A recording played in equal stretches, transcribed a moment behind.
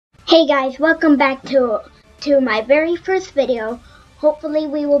Hey guys, welcome back to my very first video. Hopefully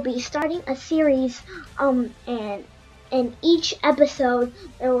we will be starting a series and in each episode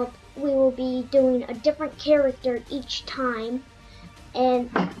we will be doing a different character each time.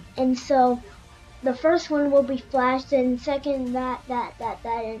 And so the first one will be Flash, and second that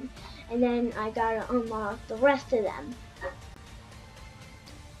and then I gotta unlock the rest of them.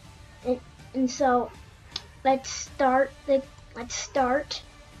 And so let's start.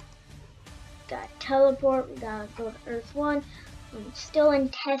 Got teleport, we gotta go to Earth 1. I'm still in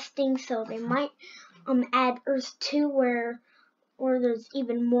testing, so they might add Earth 2 where there's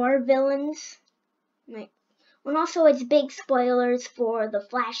even more villains. And also it's big spoilers for the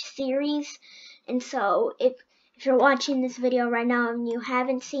Flash series. And so if you're watching this video right now and you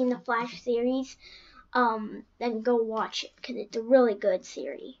haven't seen the Flash series, then go watch it because it's a really good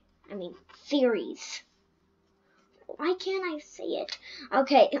series. Series. Why can't I say it?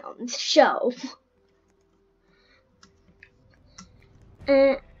 Okay, show.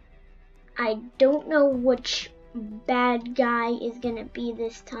 I don't know which bad guy is gonna be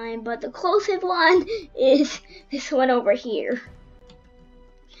this time, but the closest one is this one over here.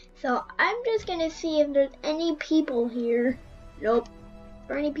 So I'm just gonna see if there's any people here. Nope.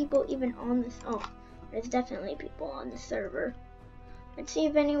 Or any people even on this. Oh, there's definitely people on the server. Let's see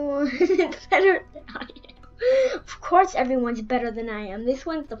if anyone is better than I am. Of course everyone's better than I am. This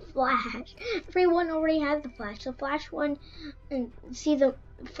one's the Flash. Everyone already has the Flash. The Flash one,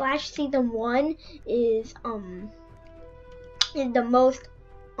 Flash season 1 is the most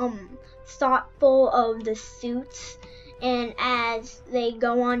thoughtful of the suits, and as they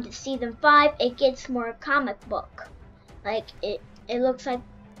go on to season 5, it gets more comic book. Like it looks like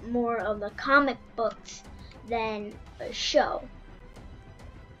more of the comic books than a show.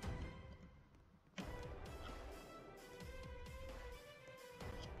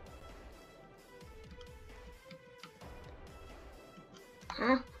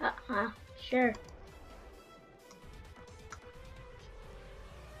 Sure.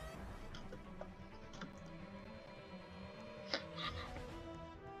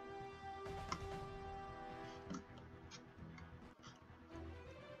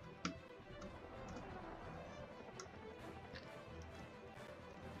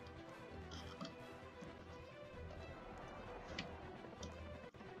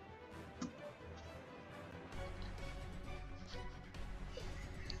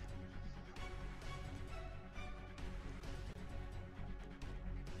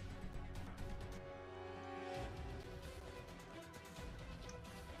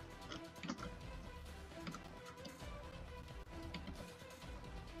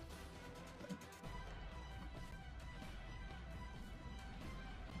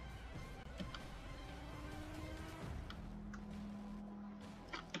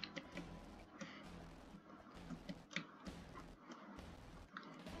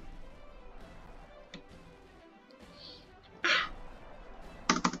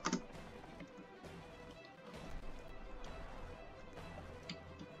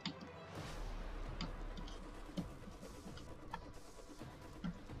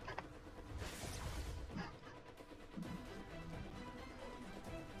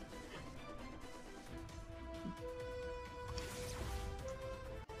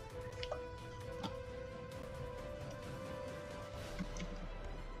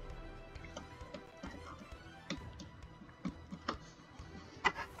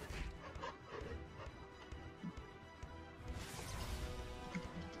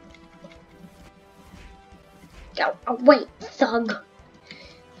 Oh, wait, thug.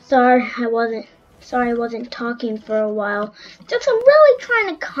 Sorry, I wasn't talking for a while. Just I'm really trying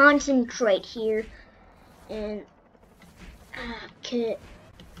to concentrate here. And okay.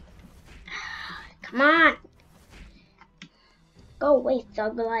 Come on. Go away,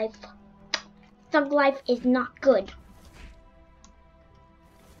 thug life. Thug life is not good.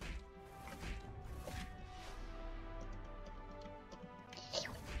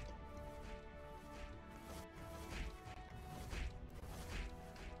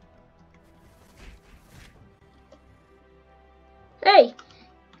 Hey,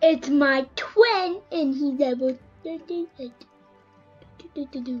 it's my twin, and he's level 38.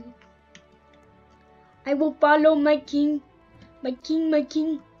 I will follow my king, my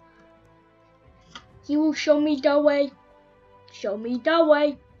king. He will show me the way. Show me the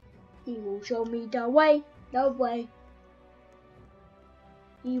way. He will show me the way, the way.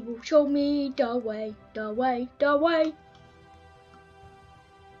 He will show me the way, the way, the way.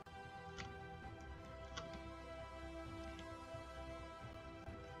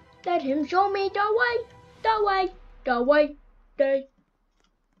 Let him show me the way, the way, the way, the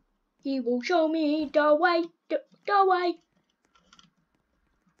He will show me the way, the way.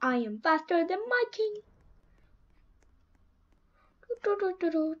 I am faster than my king. Boom, boom,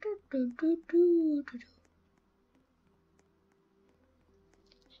 boom, boom, boom.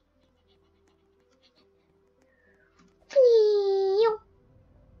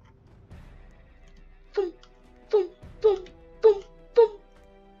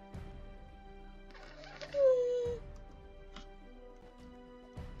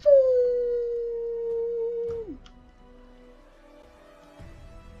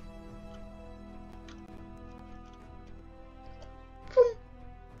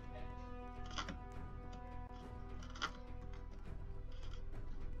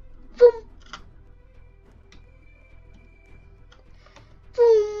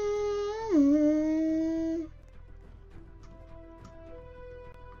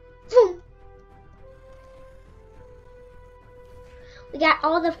 We got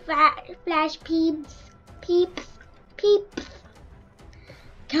all the flash peeps.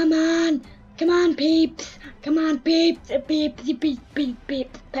 Come on, peeps. Come on, peeps, peeps,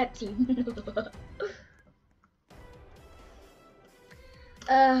 Pepsi.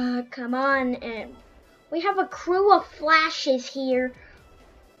 Come on, and we have a crew of flashes here.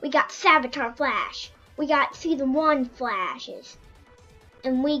 We got Savitar Flash. We got Season 1 Flashes.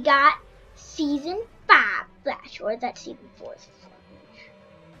 And we got Season 5 Flash. Or is that Season 4's Flash?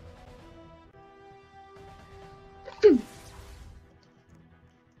 Boom.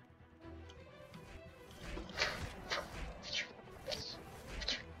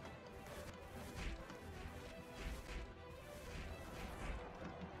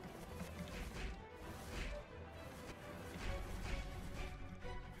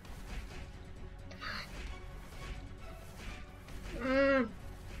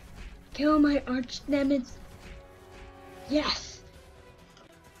 Kill my arch nemesis. Yes.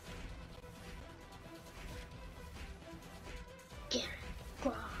 Get it.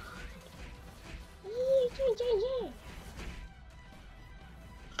 Yeah.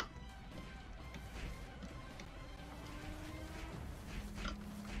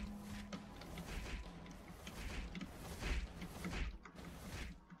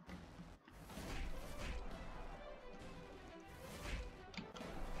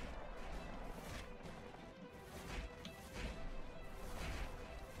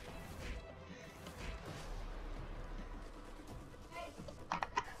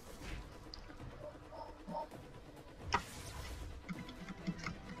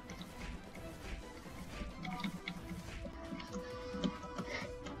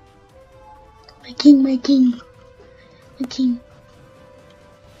 My king. My king.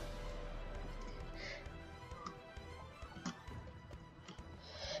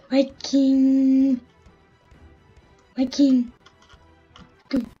 My king.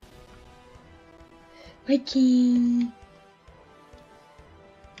 My king.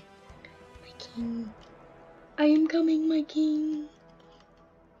 I am coming, my king.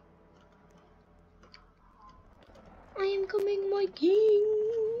 I am coming, my king.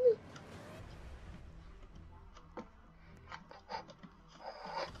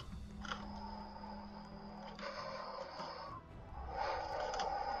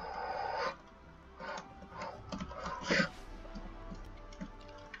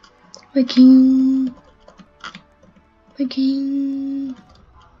 My king. My king.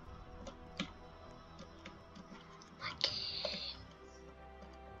 My king.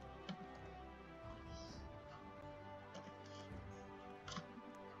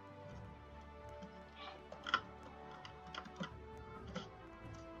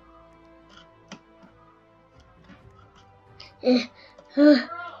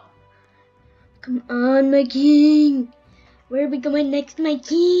 Come on, my king. Where are we going next, my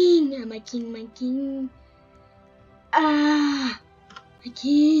king? My king. Ah, my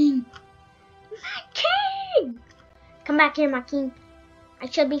king. My king! Come back here, my king. I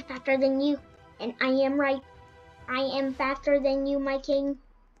should be faster than you. And I am right. I am faster than you, my king.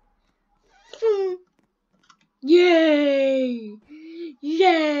 Yay!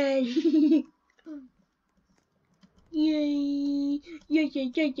 Yay! Yay!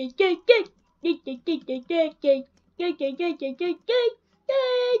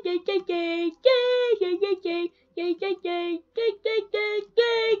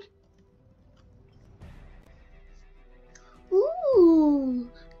 Ooh!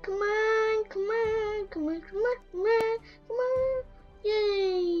 Come on!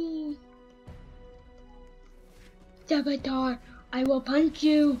 Yay! Savitar, I will punch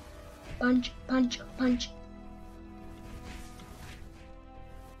you. Punch.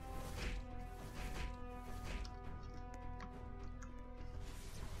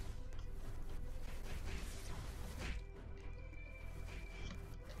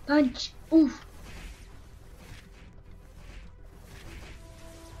 Punch. Oof.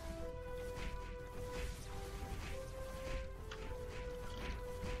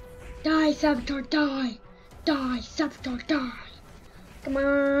 Die, Saboteur, die! Die, Saboteur, die! Come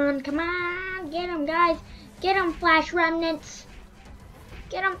on, come on! Get him, guys! Get him, Flash Remnants!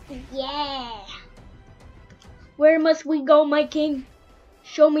 Get him! Yeah! Where must we go, my king?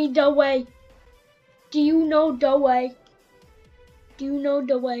 Show me the way. Do you know the way? Do you know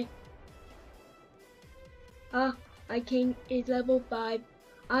the way? Ah, my king is level 5.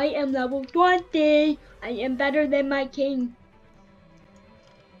 I am level 20! I am better than my king.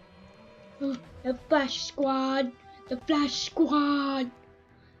 Oh, the Flash Squad! The Flash Squad!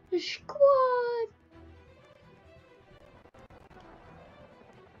 The Squad!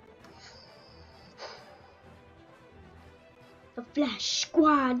 The Flash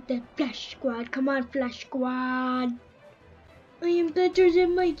Squad! The Flash Squad! Come on, Flash Squad! I am better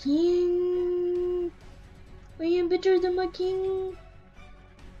than my king! I am better than my king!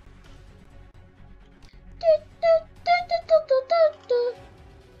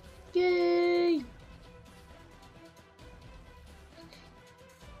 Yay!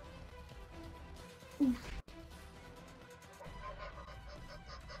 Oof.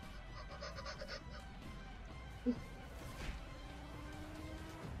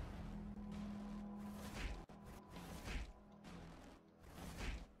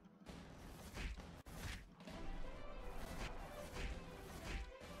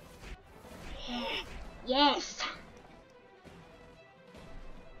 Yes!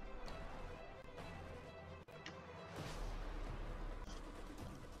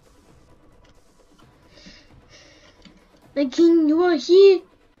 My king, you are here!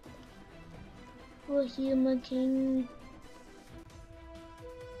 You are here, my king.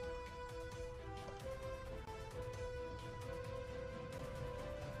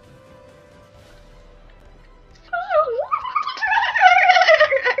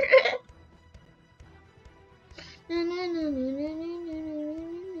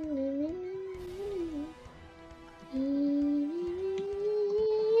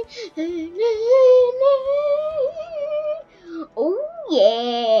 Oh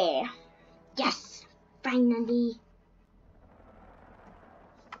yeah! Yes! Finally!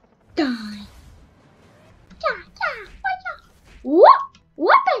 Die! Yeah, yeah, yeah! Whoop!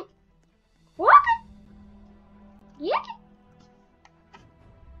 Whoop it! Whoop it! Yeah!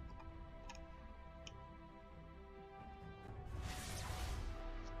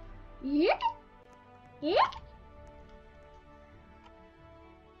 Yeah! Yeah!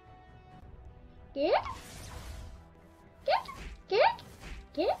 Yeah!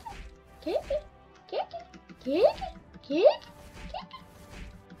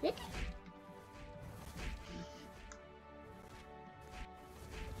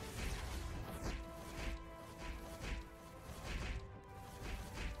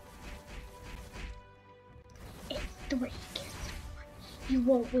 It's 3 against 1. You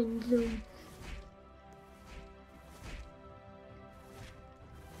won't win, Zoom.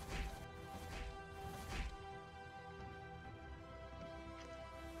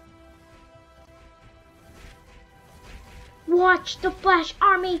 Watch the Flash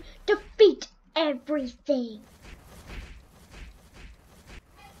Army defeat everything.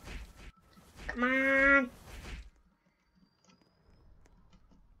 Come on.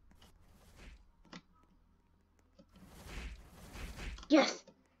 Yes,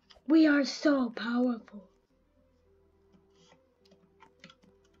 we are so powerful.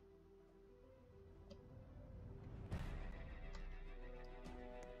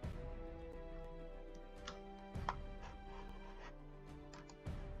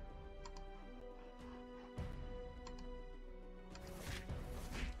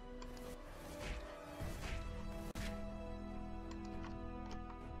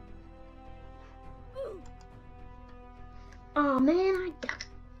 Oh man, I ducked.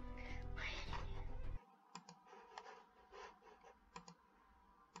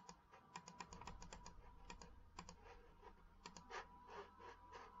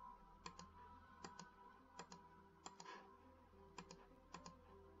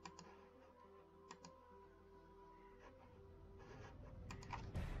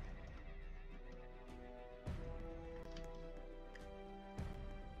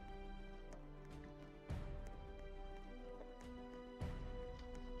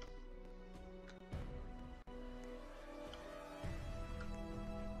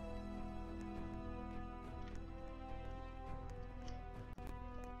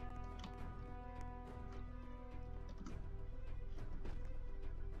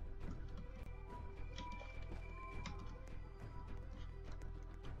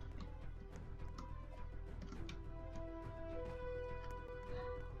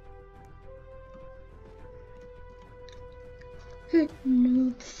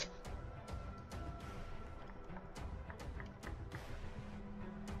 Noobs.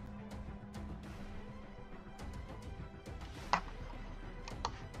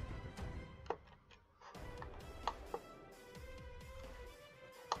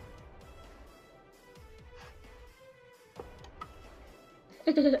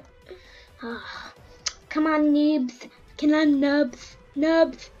 Ah, come on, noobs. Come on, nubs.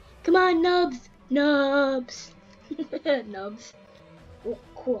 Nubs. Come on, nubs. Nubs. Nubs. Oh,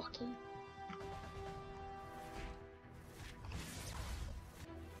 cool. Okay.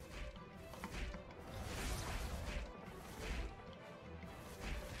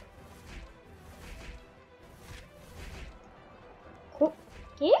 Cool.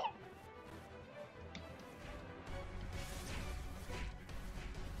 Yeah.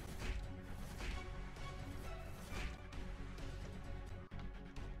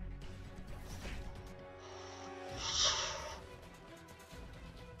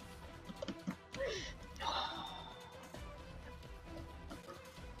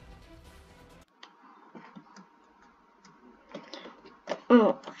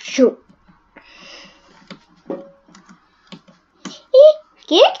 Oh, shoot. Kick,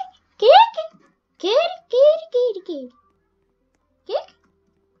 kick, kick, kick, kick, kick, kick, kick.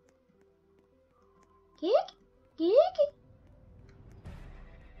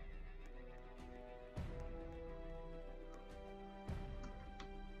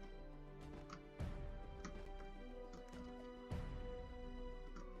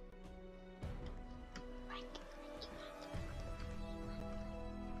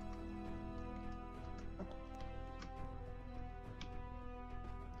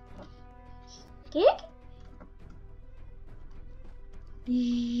 Kick.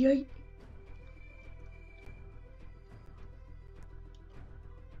 Yay.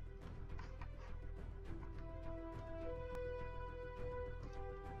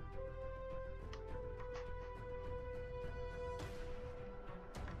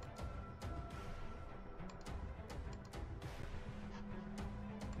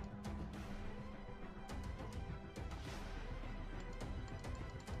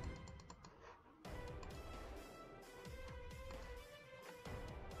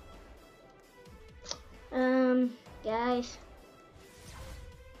 Guys.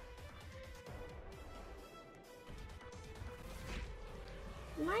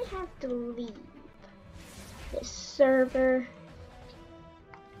 Might have to leave this server.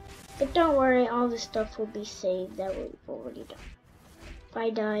 But don't worry, all the stuff will be saved that we've already done. If I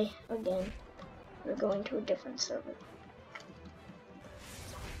die again, we're going to a different server.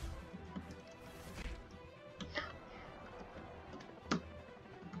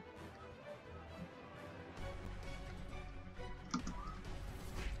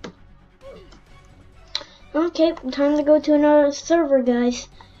 Okay, time to go to another server, guys.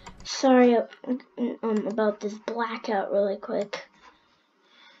 Sorry about this blackout really quick.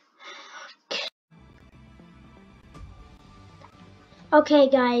 Okay,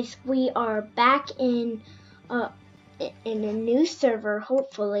 guys, we are back in a new server.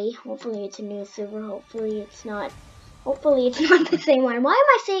 Hopefully it's a new server. Hopefully it's not the same one. Why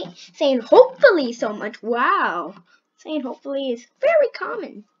am I saying hopefully so much? Wow, saying hopefully is very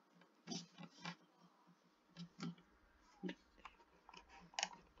common.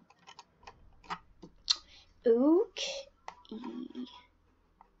 Okay.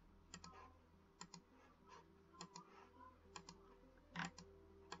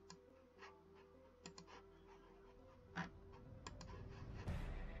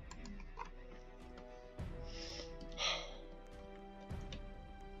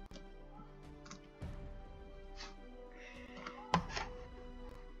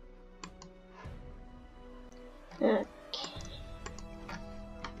 Okay.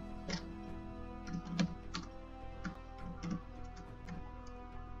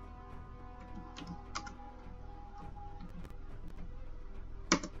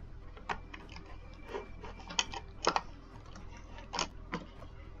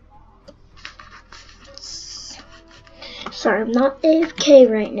 Sorry, I'm not AFK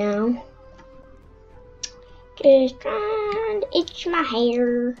right now. Just trying to itch my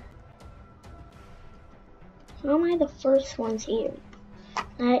hair. How am I the first ones here?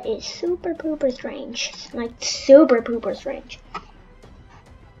 That is super pooper strange. Like, super pooper strange.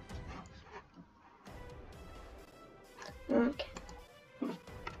 Okay.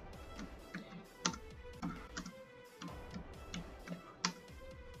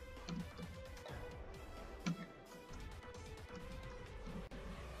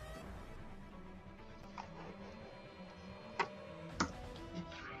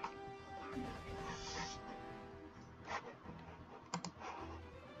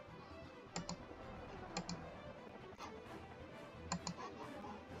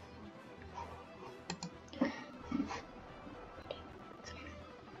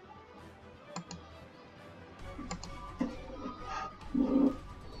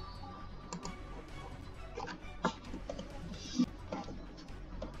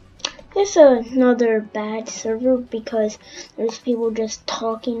 It's another bad server because there's people just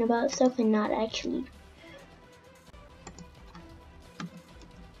talking about stuff and not actually.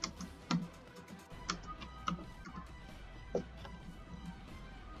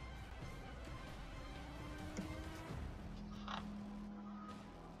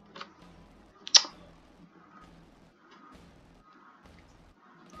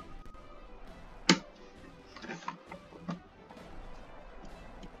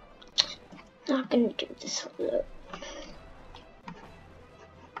 Not gonna do this one.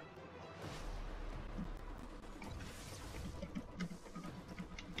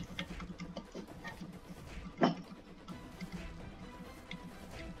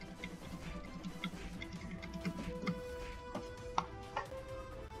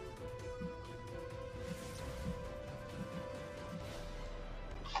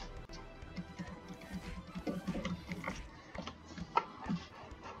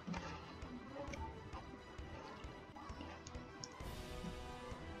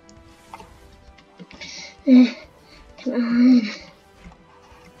 Come on.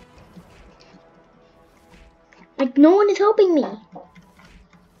 Like, no one is helping me. Oh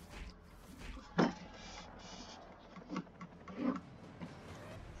my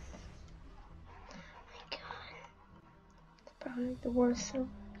god. Probably the worst server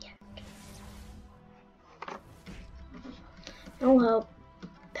yet. No help.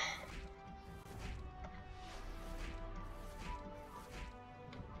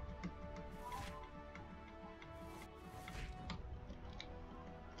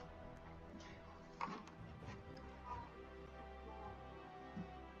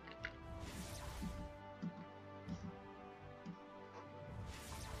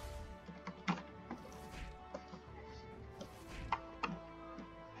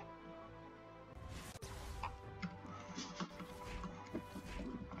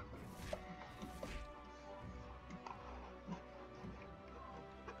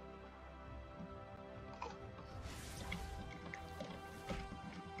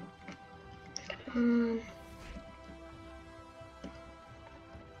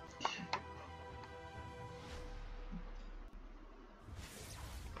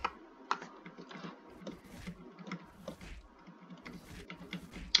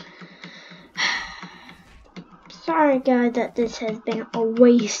 Sorry guys that this has been a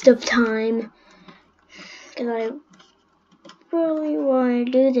waste of time, because I really want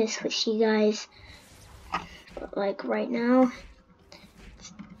to do this with you guys, but like right now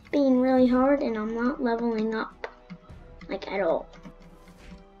it's being really hard and I'm not leveling up like at all.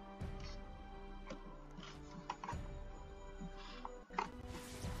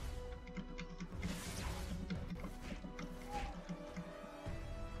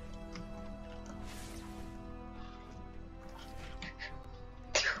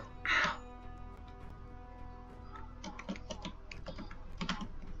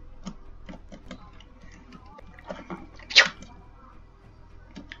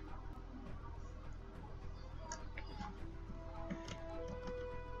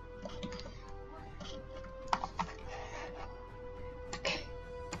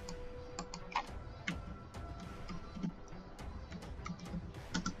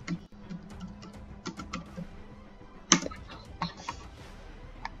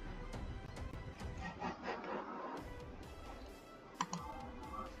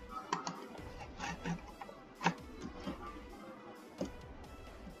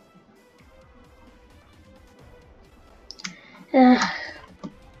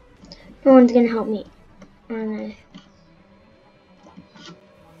 No one's gonna help me.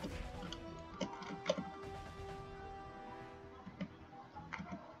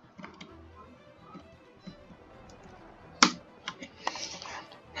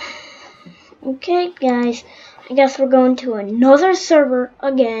 Okay, guys, I guess we're going to another server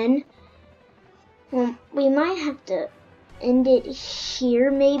again. Well, we might have to end it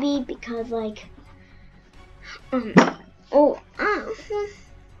here, maybe, because, like, I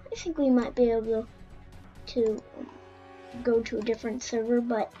think we might be able to go to a different server,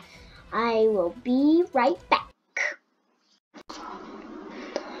 but I will be right back.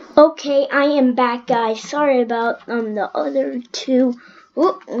 Okay, I am back, guys. Sorry about the other two.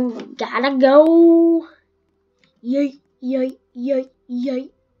 Gotta go. Yay, yay, yay,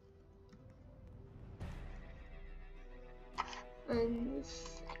 yay. 1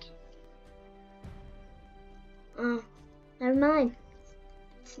 second. Never mind.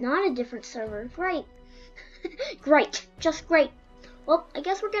 It's not a different server. Great. Great. Just great. Well, I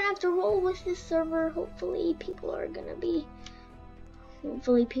guess we're gonna have to roll with this server. Hopefully people are gonna be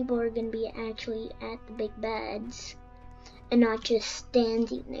actually at the big beds and not just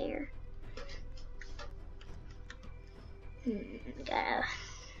standing there. Gotta.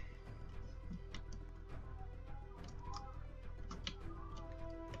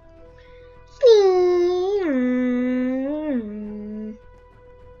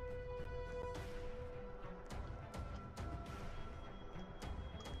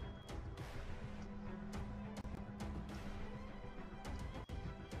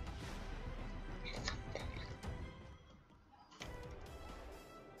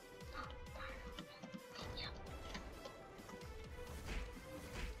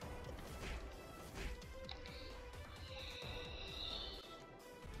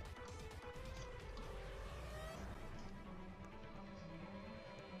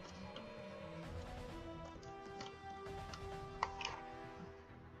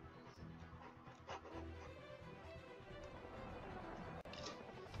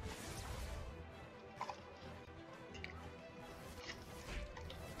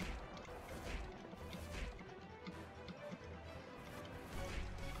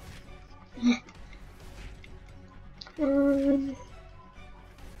 I don't know.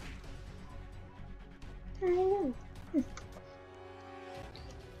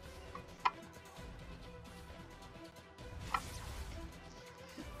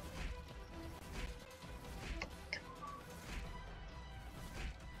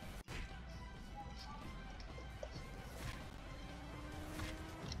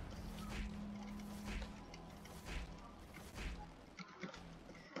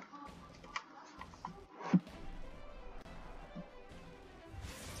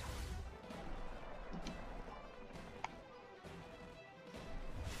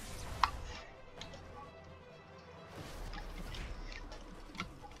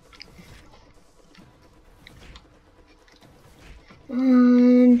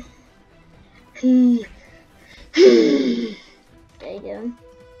 There you go.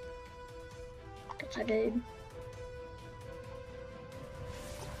 Guess I did.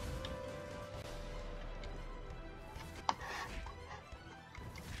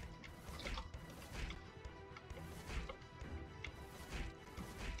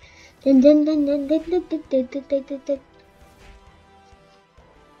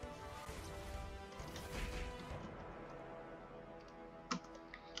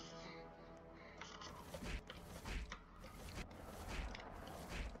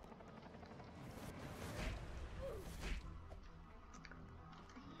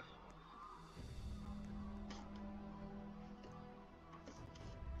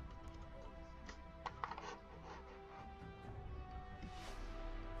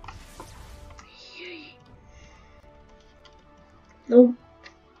 Nope.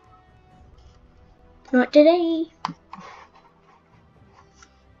 Not today.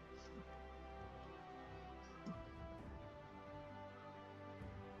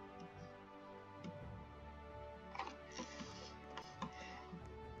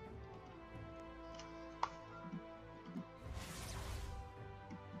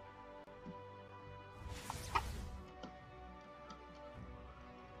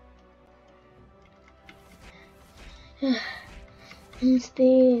 It's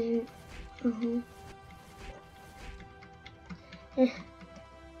been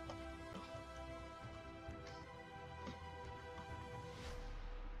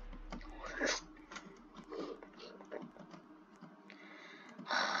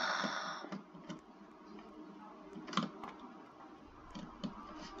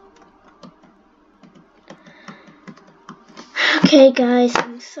Okay guys,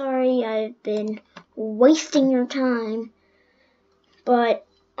 I'm sorry I've been wasting your time, but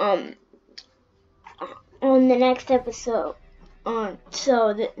on the next episode,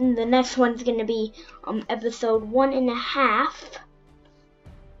 so the next one's gonna be episode 1.5.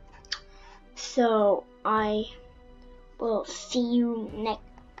 So I will see you next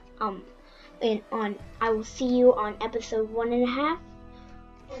I will see you on episode 1.5.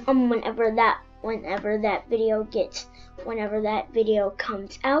 Whenever that video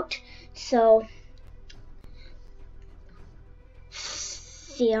comes out. So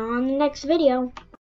see you on the next video.